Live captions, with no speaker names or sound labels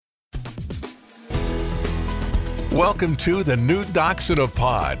Welcome to the new Docs in a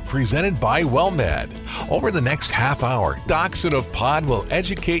Pod, presented by WellMed. Over the next half hour, Docs in a Pod will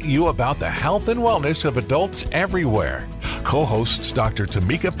educate you about the health and wellness of adults everywhere. Co-hosts Dr.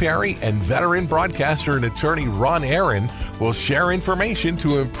 Tamika Perry and veteran broadcaster and attorney Ron Aaron will share information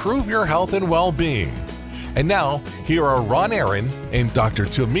to improve your health and well-being. And now, here are Ron Aaron and Dr.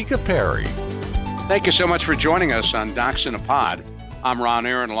 Tamika Perry. Thank you so much for joining us on Docs in a Pod. I'm Ron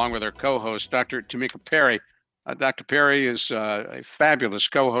Aaron, along with our co-host, Dr. Tamika Perry. Dr. Perry is a fabulous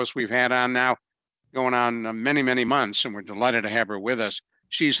co-host we've had on now, going on many, many months, and we're delighted to have her with us.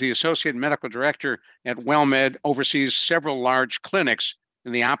 She's the Associate Medical Director at WellMed, oversees several large clinics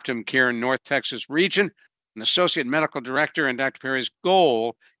in the Optum Care North Texas region. An Associate Medical Director, and Dr. Perry's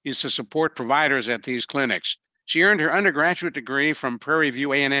goal is to support providers at these clinics. She earned her undergraduate degree from Prairie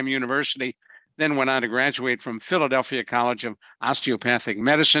View A&M University, then went on to graduate from Philadelphia College of Osteopathic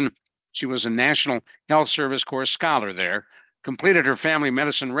Medicine. She was a National Health Service Corps scholar there, completed her family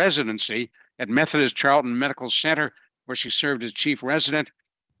medicine residency at Methodist Charlton Medical Center, where she served as chief resident.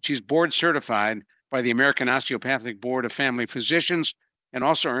 She's board certified by the American Osteopathic Board of Family Physicians and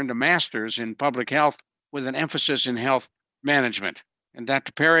also earned a master's in public health with an emphasis in health management. And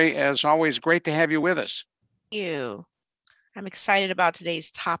Dr. Perry, as always, great to have you with us. Thank you. I'm excited about today's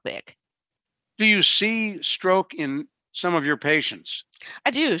topic. Do you see stroke in some of your patients?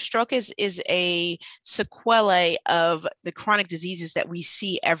 I do. Stroke is a sequelae of the chronic diseases that we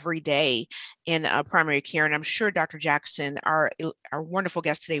see every day in primary care. And I'm sure Dr. Jackson, our wonderful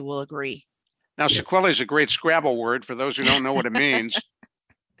guest today, will agree. Now, sequelae is a great Scrabble word for those who don't know what it means.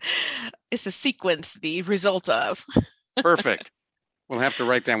 It's a sequence, the result of. Perfect. We'll have to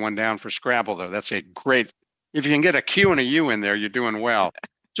write that one down for Scrabble, though. That's a great, if you can get a Q and a U in there, you're doing well.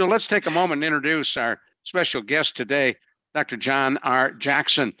 So let's take a moment and introduce our special guest today, Dr. John R.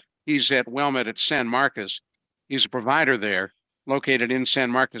 Jackson. He's at WellMed at San Marcos. He's a provider there, located in San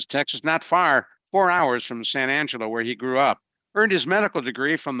Marcos, Texas, not far, 4 hours from San Angelo, where he grew up. Earned his medical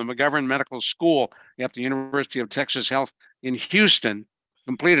degree from the McGovern Medical School at the University of Texas Health in Houston.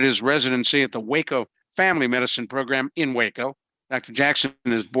 Completed his residency at the Waco Family Medicine Program in Waco. Dr. Jackson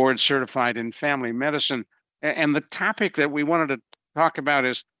is board certified in family medicine. And the topic that we wanted to talk about,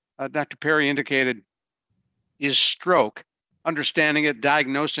 is Dr. Perry indicated, is stroke, understanding it,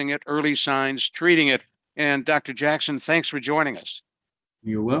 diagnosing it, early signs, treating it. And Dr. Jackson, thanks for joining us.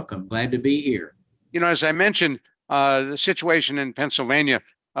 You're welcome. Glad to be here. You know, as I mentioned, the situation in Pennsylvania,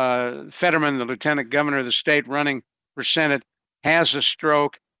 Fetterman, the lieutenant governor of the state running for Senate, has a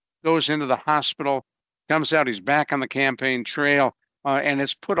stroke, goes into the hospital, comes out, he's back on the campaign trail, and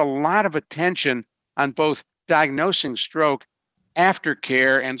it's put a lot of attention on both diagnosing stroke,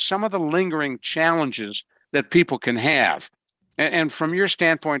 aftercare, and some of the lingering challenges that people can have. And from your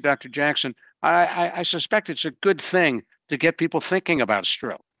standpoint, Dr. Jackson, I suspect it's a good thing to get people thinking about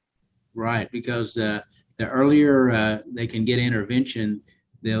stroke. Right, because the earlier they can get intervention,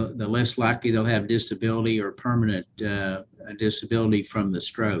 the less likely they'll have disability or permanent disability from the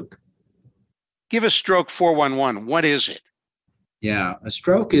stroke. Give us Stroke 411. What is it? Yeah, a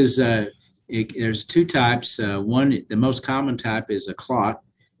stroke is, there's two types. One, the most common type is a clot.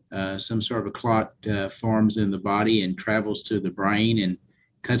 Some sort of a clot forms in the body and travels to the brain and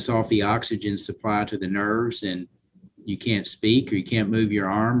cuts off the oxygen supply to the nerves, and you can't speak or you can't move your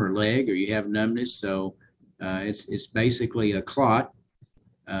arm or leg, or you have numbness. So it's basically a clot.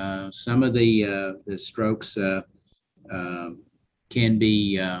 Some of the strokes can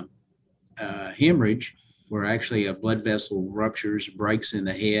be hemorrhage, where actually a blood vessel ruptures, breaks in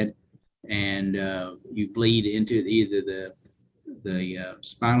the head, and you bleed into either the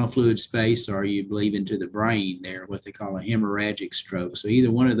spinal fluid space, or you bleed into the brain there, what they call a hemorrhagic stroke. So either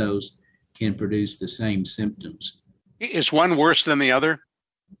one of those can produce the same symptoms. Is one worse than the other?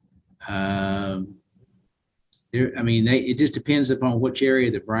 It just depends upon which area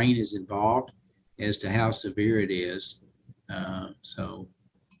of the brain is involved as to how severe it is.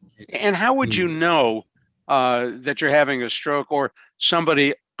 And how would you know that you're having a stroke, or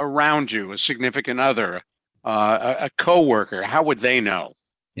somebody around you, a significant other, a coworker? How would they know?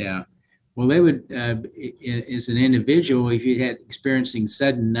 Yeah, well, they would, as an individual, if you had experiencing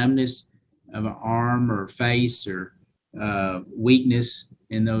sudden numbness of an arm or face, or weakness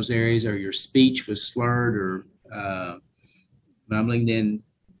in those areas, or your speech was slurred or mumbling, then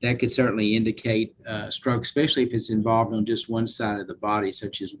that could certainly indicate stroke, especially if it's involved on just one side of the body,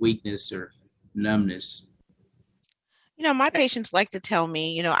 such as weakness or numbness. You know, my patients like to tell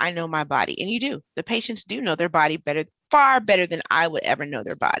me, I know my body. And you do. The patients do know their body better, far better than I would ever know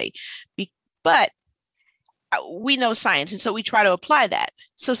their body. But we know science, and so we try to apply that.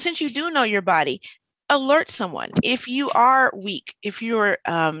 So since you do know your body, alert someone. If you are weak, if you're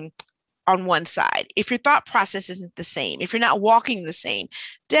on one side, if your thought process isn't the same, if you're not walking the same,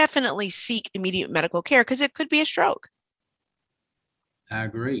 definitely seek immediate medical care because it could be a stroke. I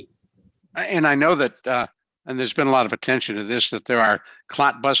agree. And I know that, and there's been a lot of attention to this, that there are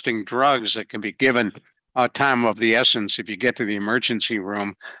clot busting drugs that can be given time of the essence if you get to the emergency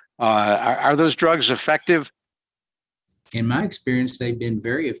room. Are those drugs effective? In my experience, they've been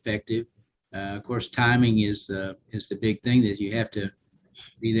very effective. Of course, timing is the big thing, that you have to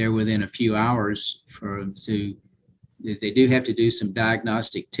be there within a few hours they do have to do some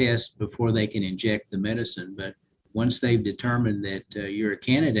diagnostic tests before they can inject the medicine. But once they've determined that you're a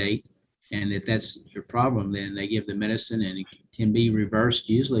candidate and that's your problem, then they give the medicine, and it can be reversed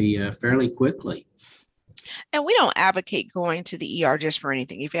usually fairly quickly. And we don't advocate going to the ER just for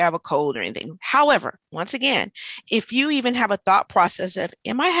anything, if you have a cold or anything. However, once again, if you even have a thought process of,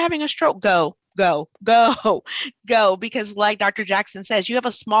 am I having a stroke? Go, because like Dr. Jackson says, you have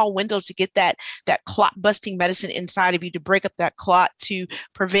a small window to get that clot busting medicine inside of you to break up that clot, to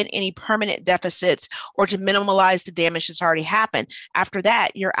prevent any permanent deficits or to minimize the damage that's already happened. After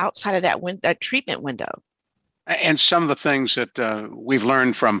that, you're outside of that treatment window. And some of the things that we've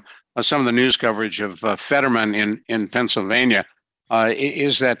learned from some of the news coverage of Fetterman in Pennsylvania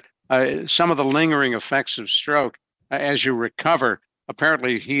is that some of the lingering effects of stroke, as you recover,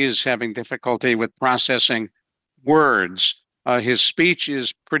 apparently he is having difficulty with processing words. His speech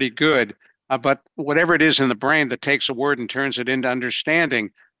is pretty good, but whatever it is in the brain that takes a word and turns it into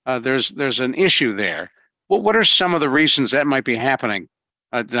understanding, there's an issue there. Well, what are some of the reasons that might be happening,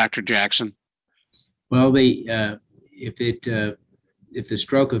 Dr. Jackson? Well, if the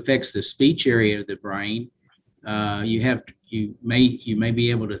stroke affects the speech area of the brain, you may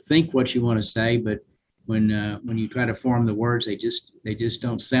be able to think what you want to say, but when you try to form the words, they just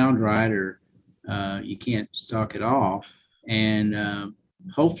don't sound right, or you can't talk at all. And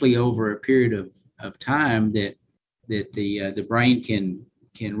hopefully, over a period of time, that the brain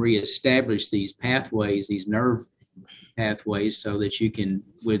can reestablish these pathways, these nerve pathways, so that you can,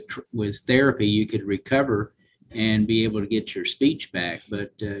 with therapy, you could recover and be able to get your speech back.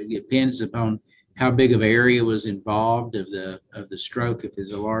 But it depends upon how big of an area was involved of the stroke. If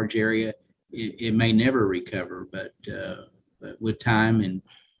it's a large area, it may never recover. But with time, and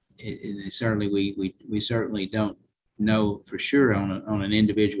certainly we certainly don't know for sure on an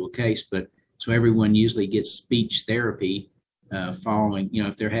individual case. But so everyone usually gets speech therapy following,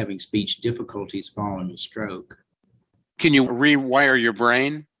 if they're having speech difficulties following a stroke. Can you rewire your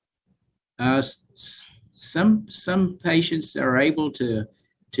brain? Some patients are able to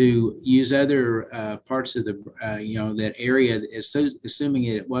use other parts of the that area, assuming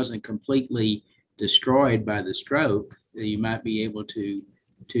it wasn't completely destroyed by the stroke. You might be able to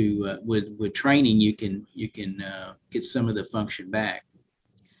with training you can get some of the function back.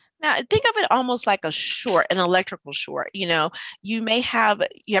 Now, think of it almost like an electrical short. You have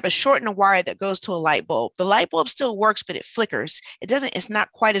a short in a wire that goes to a light bulb. The light bulb still works, but it flickers. It's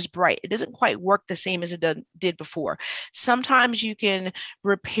not quite as bright. It doesn't quite work the same as it did before. Sometimes you can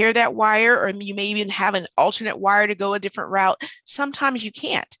repair that wire, or you may even have an alternate wire to go a different route. Sometimes you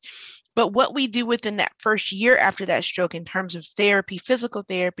can't. But what we do within that first year after that stroke in terms of therapy, physical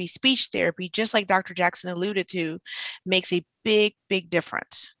therapy, speech therapy, just like Dr. Jackson alluded to, makes a big, big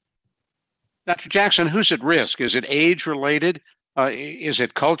difference. Dr. Jackson, who's at risk? Is it age related? Is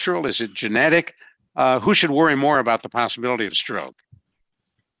it cultural? Is it genetic? Who should worry more about the possibility of stroke?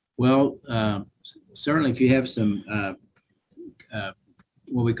 Well, certainly if you have some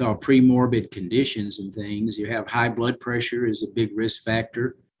what we call premorbid conditions and things, you have high blood pressure is a big risk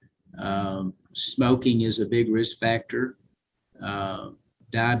factor. Smoking is a big risk factor.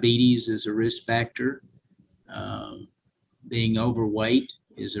 Diabetes is a risk factor. Being overweight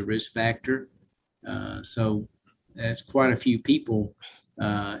is a risk factor. So that's quite a few people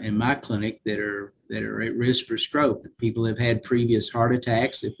in my clinic that are at risk for stroke. People have had previous heart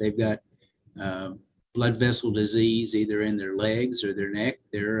attacks. If they've got blood vessel disease either in their legs or their neck,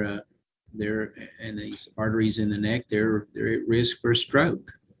 they're and these arteries in the neck, they're at risk for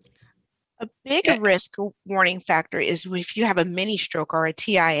stroke. A big risk warning factor is if you have a mini stroke or a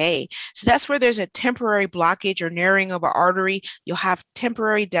TIA. So that's where there's a temporary blockage or narrowing of an artery. You'll have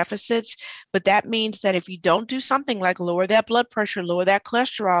temporary deficits, but that means that if you don't do something like lower that blood pressure, lower that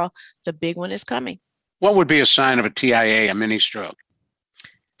cholesterol, the big one is coming. What would be a sign of a TIA, a mini stroke?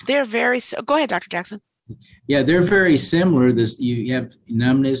 Go ahead, Dr. Jackson. Yeah, they're very similar. You have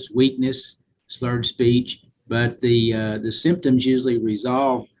numbness, weakness, slurred speech, but the symptoms usually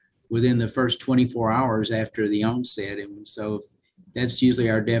resolve within the first 24 hours after the onset. And so that's usually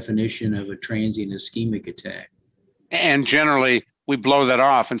our definition of a transient ischemic attack. And generally, we blow that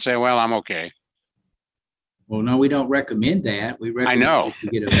off and say, well, I'm okay. Well, no, we don't recommend that. We recommend know. to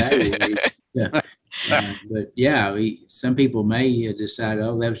get evaluated. But yeah, some people may decide,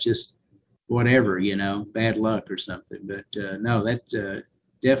 oh, that was just whatever, bad luck or something. But no, that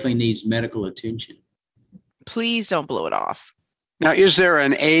definitely needs medical attention. Please don't blow it off. Now, is there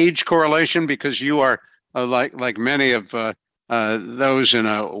an age correlation? Because you are like many of those in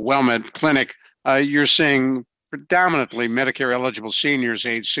a WellMed clinic, you're seeing predominantly Medicare eligible seniors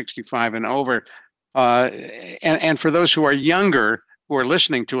age 65 and over. And for those who are younger, who are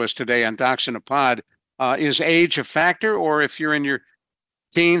listening to us today on Docs in a Pod, is age a factor? Or if you're in your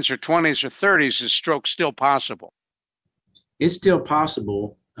teens or 20s or 30s, is stroke still possible? It's still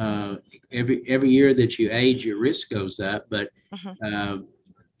possible. Every year that you age, your risk goes up. But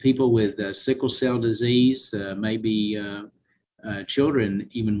people with sickle cell disease, maybe children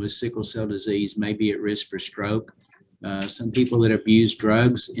even with sickle cell disease may be at risk for stroke. Some people that abuse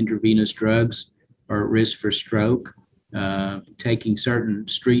drugs, intravenous drugs, are at risk for stroke. Taking certain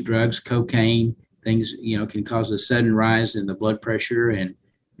street drugs, cocaine, things, can cause a sudden rise in the blood pressure,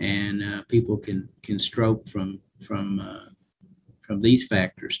 and people can stroke from these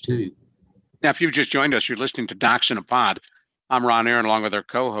factors too. Now, if you've just joined us, you're listening to Docs in a Pod. I'm Ron Aaron, along with our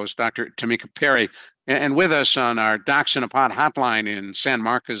co-host, Dr. Tamika Perry, and with us on our Docs in a Pod hotline in San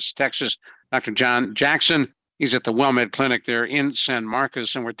Marcos, Texas, Dr. John Jackson. He's at the WellMed Clinic there in San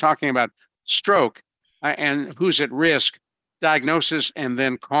Marcos, and we're talking about stroke and who's at risk, diagnosis, and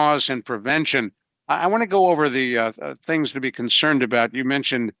then cause and prevention. I want to go over the things to be concerned about. You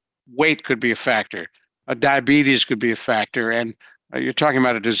mentioned weight could be a factor. Diabetes could be a factor. And you're talking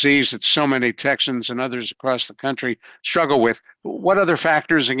about a disease that so many Texans and others across the country struggle with. What other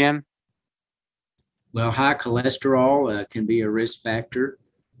factors again? Well, high cholesterol can be a risk factor.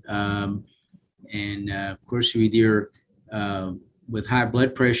 And of course, with high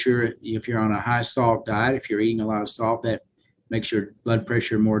blood pressure, if you're on a high salt diet, if you're eating a lot of salt, that makes your blood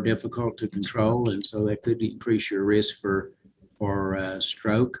pressure more difficult to control. And so that could increase your risk for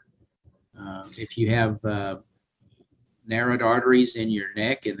stroke. If you have narrowed arteries in your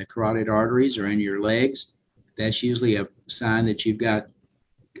neck and the carotid arteries or in your legs, that's usually a sign that you've got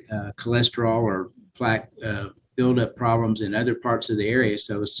cholesterol or plaque buildup problems in other parts of the area.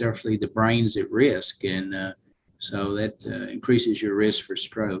 So it's definitely the brain's at risk. And so that increases your risk for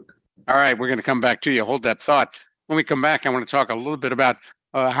stroke. All right, we're going to come back to you. Hold that thought. When we come back, I want to talk a little bit about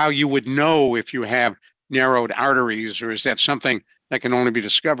how you would know if you have narrowed arteries, or is that something that can only be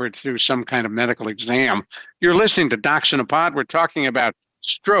discovered through some kind of medical exam? You're listening to Docs in a Pod. We're talking about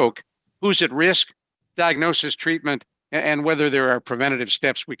stroke, who's at risk, diagnosis, treatment, and whether there are preventative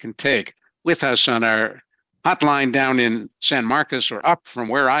steps we can take. With us on our hotline down in San Marcos, or up from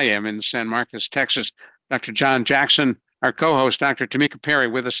where I am in San Marcos, Texas, Dr. John Jackson, our co-host, Dr. Tamika Perry,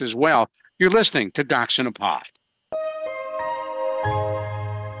 with us as well. You're listening to Docs in a Pod.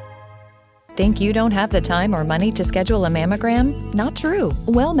 Think you don't have the time or money to schedule a mammogram? Not true.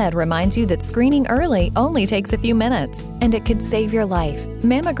 WellMed reminds you that screening early only takes a few minutes, and it could save your life.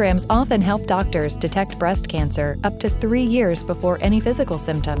 Mammograms often help doctors detect breast cancer up to 3 years before any physical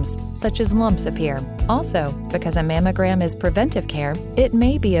symptoms, such as lumps, appear. Also, because a mammogram is preventive care, it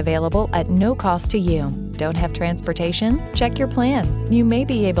may be available at no cost to you. Don't have transportation? Check your plan. You may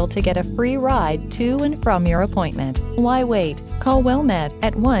be able to get a free ride to and from your appointment. Why wait? Call WellMed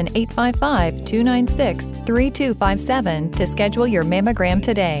at 1-855-296-3257 to schedule your mammogram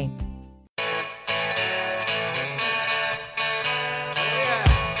today.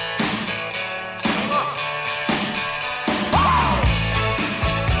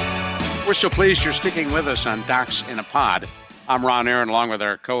 We're so pleased you're sticking with us on Docs in a Pod. I'm Ron Aaron, along with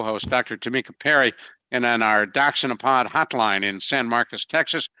our co-host, Dr. Tamika Perry. And on our Docs in a Pod hotline in San Marcos,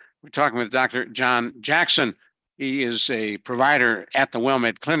 Texas, we're talking with Dr. John Jackson. He is a provider at the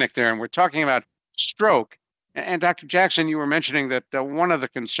WellMed Clinic there, and we're talking about stroke. And Dr. Jackson, you were mentioning that one of the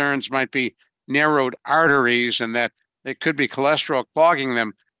concerns might be narrowed arteries and that it could be cholesterol clogging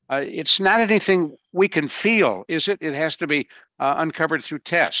them. It's not anything we can feel, is it? It has to be uncovered through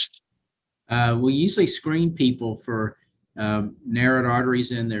tests. We usually screen people for narrowed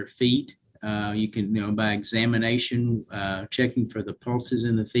arteries in their feet. You can, by examination, checking for the pulses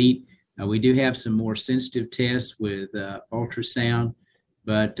in the feet. We do have some more sensitive tests with ultrasound,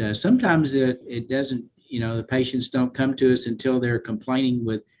 but sometimes it doesn't, the patients don't come to us until they're complaining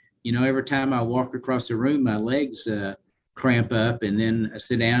with, every time I walk across the room, my legs cramp up, and then I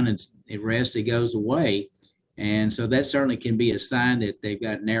sit down and rest, it goes away. And so that certainly can be a sign that they've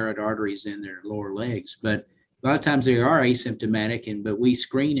got narrowed arteries in their lower legs. But a lot of times they are asymptomatic, but we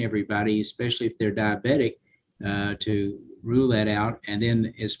screen everybody, especially if they're diabetic, to rule that out. And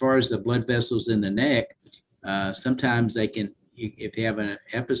then as far as the blood vessels in the neck, sometimes they can, if you have an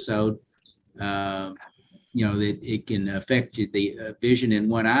episode, that it can affect the vision in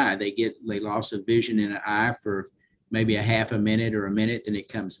one eye. They loss of vision in an eye for maybe a half a minute or a minute, then it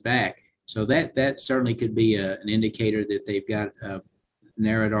comes back. So that certainly could be an indicator that they've got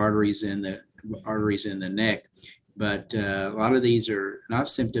narrowed arteries in the neck. But a lot of these are not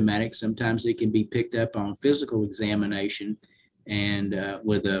symptomatic. Sometimes they can be picked up on physical examination and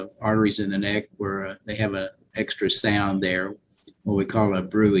with the arteries in the neck where they have an extra sound there, what we call a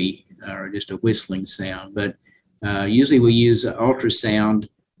bruit, or just a whistling sound. But usually we use ultrasound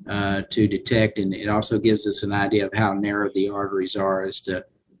to detect, and it also gives us an idea of how narrow the arteries are as to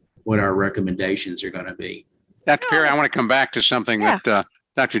what our recommendations are going to be. Dr. Perry, I want to come back to something that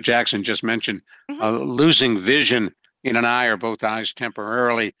Dr. Jackson just mentioned, losing vision in an eye or both eyes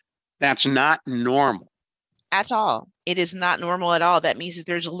temporarily. That's not normal. At all. It is not normal at all. That means that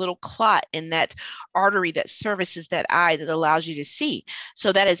there's a little clot in that artery that services that eye that allows you to see.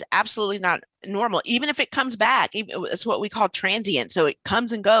 So that is absolutely not normal. Even if it comes back, it's what we call transient. So it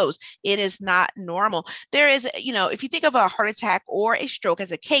comes and goes. It is not normal. There is, if you think of a heart attack or a stroke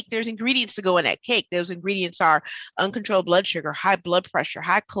as a cake, there's ingredients to go in that cake. Those ingredients are uncontrolled blood sugar, high blood pressure,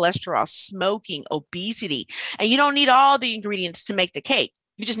 high cholesterol, smoking, obesity. And you don't need all the ingredients to make the cake.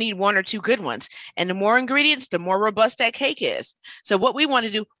 You just need one or two good ones. And the more ingredients, the more robust that cake is. So what we want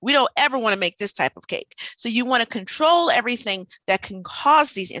to do, we don't ever want to make this type of cake. So you want to control everything that can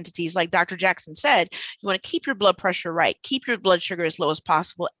cause these entities. Like Dr. Jackson said, you want to keep your blood pressure right, keep your blood sugar as low as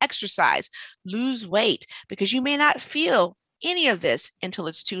possible, exercise, lose weight, because you may not feel any of this until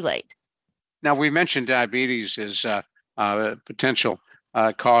it's too late. Now, we mentioned diabetes as a potential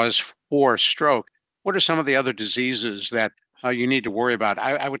cause for stroke. What are some of the other diseases that you need to worry about?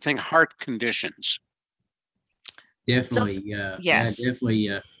 I would think heart conditions. Definitely. Yes.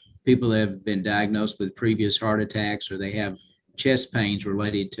 Definitely. People that have been diagnosed with previous heart attacks, or they have chest pains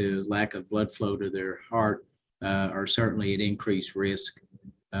related to lack of blood flow to their heart, are certainly at increased risk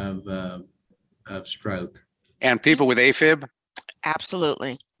of stroke. And people with AFib?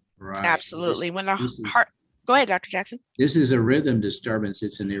 Absolutely. Right. Absolutely. When the heart, go ahead, Dr. Jackson. This is a rhythm disturbance.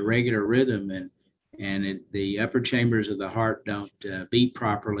 It's an irregular rhythm, and the upper chambers of the heart don't beat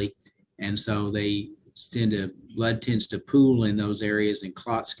properly, and so blood tends to pool in those areas, and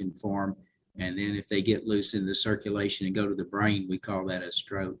clots can form. And then if they get loose in the circulation and go to the brain, we call that a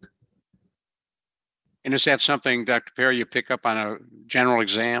stroke. And is that something, Dr. Perry, you pick up on a general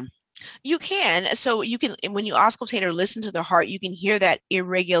exam? You can. So you can, when you auscultate or listen to the heart, you can hear that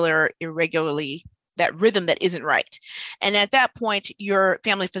irregularly, that rhythm that isn't right. And at that point, your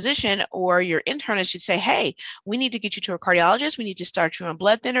family physician or your internist should say, hey, we need to get you to a cardiologist. We need to start you on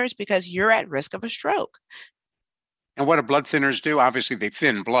blood thinners because you're at risk of a stroke. And what do blood thinners do? Obviously, they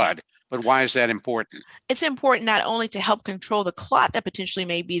thin blood, but why is that important? It's important not only to help control the clot that potentially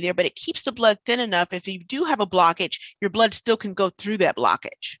may be there, but it keeps the blood thin enough. If you do have a blockage, your blood still can go through that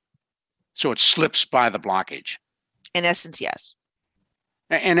blockage. So it slips by the blockage. In essence, yes.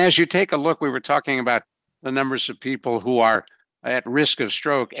 And as you take a look, we were talking about the numbers of people who are at risk of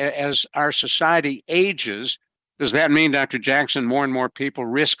stroke. As our society ages, does that mean, Dr. Jackson, more and more people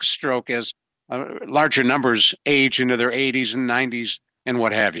risk stroke as larger numbers age into their 80s and 90s and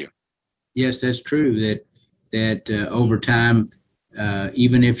what have you? Yes, that's true. That over time,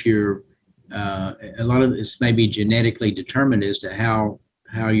 even if you're, a lot of this may be genetically determined as to how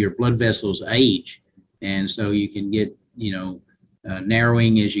your blood vessels age, and so you can get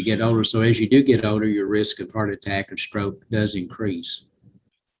narrowing as you get older. So as you do get older, your risk of heart attack or stroke does increase.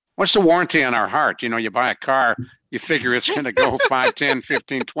 What's the warranty on our heart? You buy a car, you figure it's going to go 5, 10,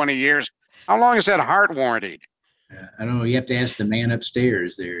 15, 20 years. How long is that heart warranted? I don't know. You have to ask the man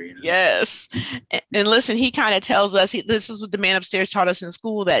upstairs there. Yes. And listen, he kind of tells us, this is what the man upstairs taught us in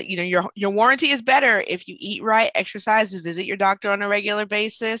school, that, your warranty is better if you eat right, exercise, visit your doctor on a regular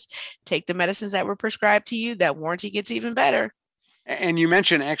basis, take the medicines that were prescribed to you. That warranty gets even better. And you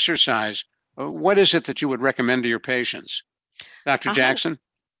mentioned exercise. What is it that you would recommend to your patients? Dr. Jackson?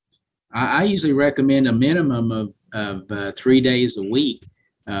 I usually recommend a minimum of 3 days a week.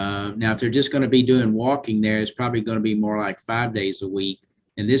 Now, if they're just going to be doing walking there, it's probably going to be more like 5 days a week.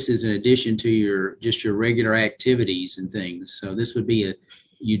 And this is in addition to your regular activities and things. So this would be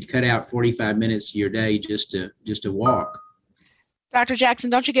you'd cut out 45 minutes of your day just to walk. Dr. Jackson,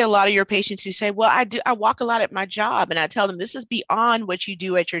 don't you get a lot of your patients who say, well, I walk a lot at my job, and I tell them this is beyond what you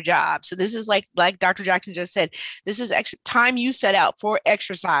do at your job. So this is like Dr. Jackson just said, this is extra time you set out for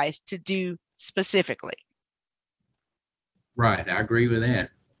exercise to do specifically. Right. I agree with that.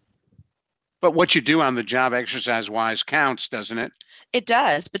 But what you do on the job exercise-wise counts, doesn't it? It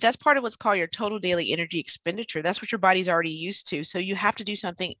does, but that's part of what's called your total daily energy expenditure. That's what your body's already used to. So you have to do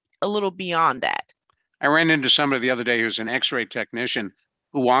something a little beyond that. I ran into somebody the other day who's an X-ray technician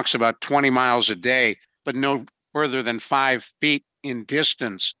who walks about 20 miles a day, but no further than 5 feet in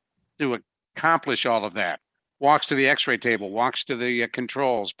distance to accomplish all of that. Walks to the X-ray table, walks to the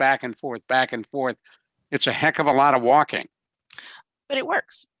controls, back and forth, back and forth. It's a heck of a lot of walking. But it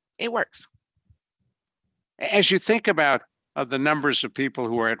works. It works. As you think about the numbers of people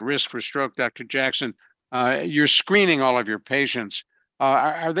who are at risk for stroke, Dr. Jackson, you're screening all of your patients.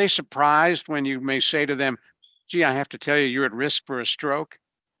 Are they surprised when you may say to them, gee, I have to tell you, you're at risk for a stroke?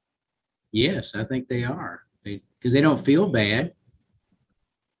 Yes, I think they are, because they don't feel bad.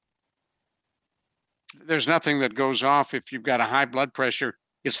 There's nothing that goes off if you've got a high blood pressure.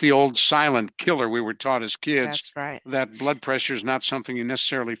 It's the old silent killer we were taught as kids. That's right. That blood pressure is not something you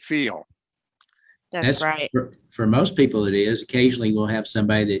necessarily feel. That's right. For most people, it is. Occasionally, we'll have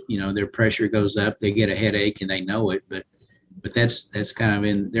somebody that, their pressure goes up, they get a headache and they know it, but that's kind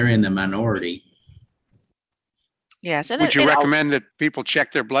of they're in the minority. Yes. And would you recommend that people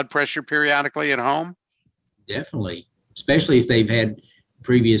check their blood pressure periodically at home? Definitely, especially if they've had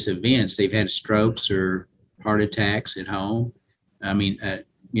previous events. They've had strokes or heart attacks at home. I mean,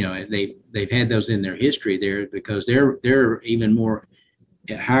 they've had those in their history there, because they're even more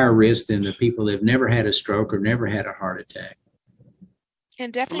at higher risk than the people that have never had a stroke or never had a heart attack.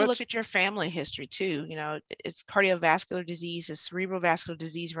 And definitely look at your family history too. It's cardiovascular disease, it's cerebrovascular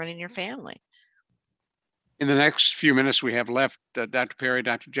disease running in your family. In the next few minutes we have left, Dr. Perry,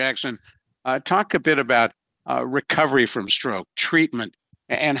 Dr. Jackson, talk a bit about recovery from stroke, treatment,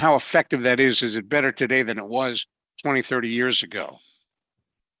 and how effective that is. Is it better today than it was 20, 30 years ago?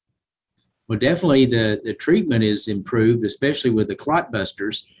 Well, definitely the treatment is improved, especially with the clot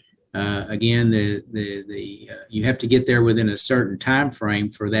busters. Again, you have to get there within a certain time frame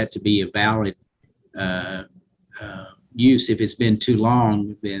for that to be a valid use. If it's been too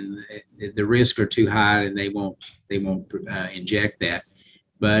long, then the risks are too high, and they won't inject that.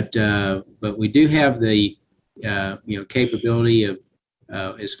 But we do have the capability of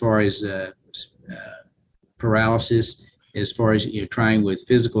as far as paralysis, as far as trying with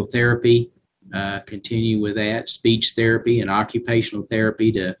physical therapy, continue with that, speech therapy and occupational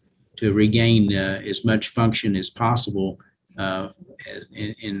therapy to regain as much function as possible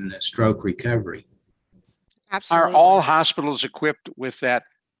in stroke recovery. Absolutely. Are all hospitals equipped with that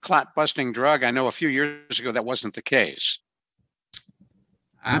clot busting drug? I know a few years ago that wasn't the case.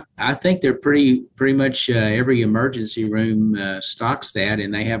 I think they're pretty much every emergency room stocks that,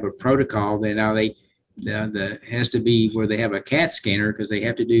 and they have a protocol that now that has to be where they have a CAT scanner, because they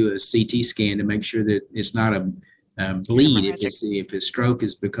have to do a CT scan to make sure that it's not a bleed. If a stroke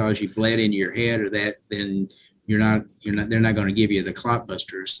is because you bled into your head or that, then they're not going to give you the clot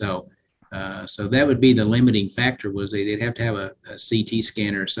busters. So that would be the limiting factor, was they'd have to have a CT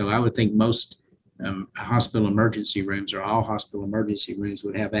scanner. So I would think most hospital emergency rooms, or all hospital emergency rooms,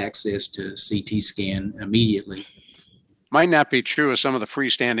 would have access to CT scan immediately. Might not be true of some of the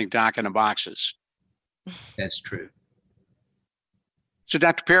freestanding dock-in-a-boxes. That's true. So,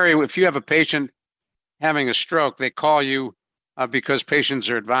 Dr. Perry, if you have a patient having a stroke, they call you because patients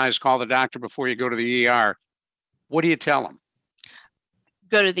are advised, call the doctor before you go to the ER. What do you tell them?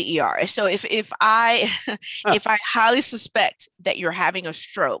 Go to the ER. So if I highly suspect that you're having a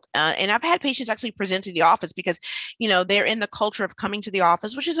stroke, and I've had patients actually present to the office because, they're in the culture of coming to the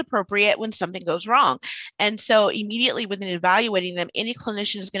office, which is appropriate when something goes wrong. And so immediately within evaluating them, any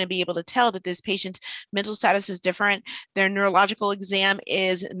clinician is going to be able to tell that this patient's mental status is different, their neurological exam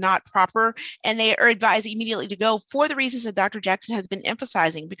is not proper, and they are advised immediately to go for the reasons that Dr. Jackson has been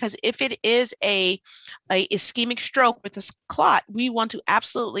emphasizing. Because if it is a ischemic stroke with a clot, we want to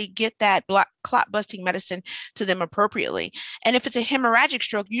absolutely get that clot busting medicine to them appropriately. And if it's a hemorrhagic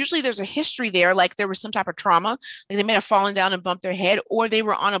stroke, usually there's a history there, like there was some type of trauma, like they may have fallen down and bumped their head, or they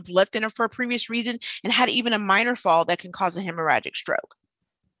were on a blood thinner for a previous reason and had even a minor fall that can cause a hemorrhagic stroke.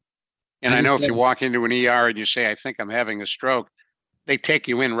 And I know if you walk into an ER and you say, I think I'm having a stroke, they take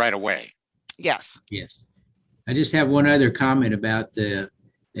you in right away. Yes. Yes. I just have one other comment about that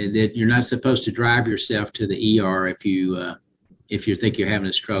you're not supposed to drive yourself to the ER if you think you're having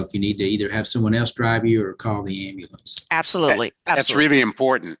a stroke. You need to either have someone else drive you or call the ambulance. Absolutely. That's really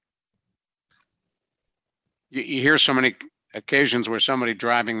important. You hear so many occasions where somebody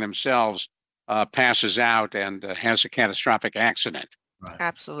driving themselves passes out and has a catastrophic accident. Right.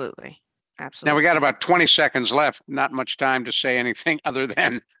 Absolutely. Now we got about 20 seconds left. Not much time to say anything other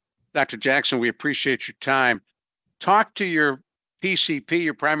than, Dr. Jackson, we appreciate your time. talk to your PCP,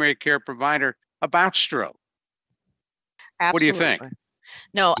 your primary care provider, about stroke. Absolutely. What do you think?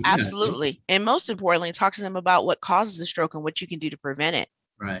 No, Yeah. absolutely. And most importantly, talk to them about what causes the stroke and what you can do to prevent it.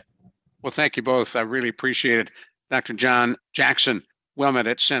 Right. Well, thank you both. I really appreciate it. Dr. John Jackson, WellMed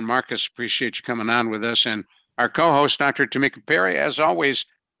at San Marcos, appreciate you coming on with us. And our co-host, Dr. Tamika Perry, as always,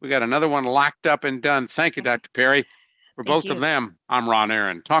 we got another one locked up and done. Thank you, Dr. Perry. For both of them, I'm Ron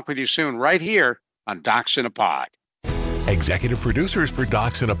Aaron. Talk with you soon right here on Docs in a Pod. Executive producers for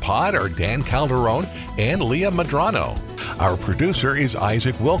Docs in a Pod are Dan Calderon and Leah Madrano. Our producer is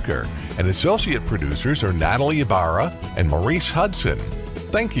Isaac Wilker, and associate producers are Natalie Ibarra and Maurice Hudson.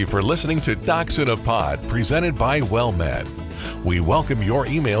 Thank you for listening to Docs in a Pod, presented by WellMed. We welcome your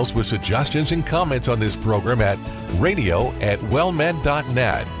emails with suggestions and comments on this program at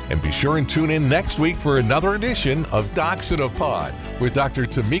radio@wellmed.net. And be sure and tune in next week for another edition of Docs in a Pod with Dr.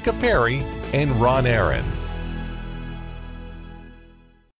 Tamika Perry and Ron Aaron.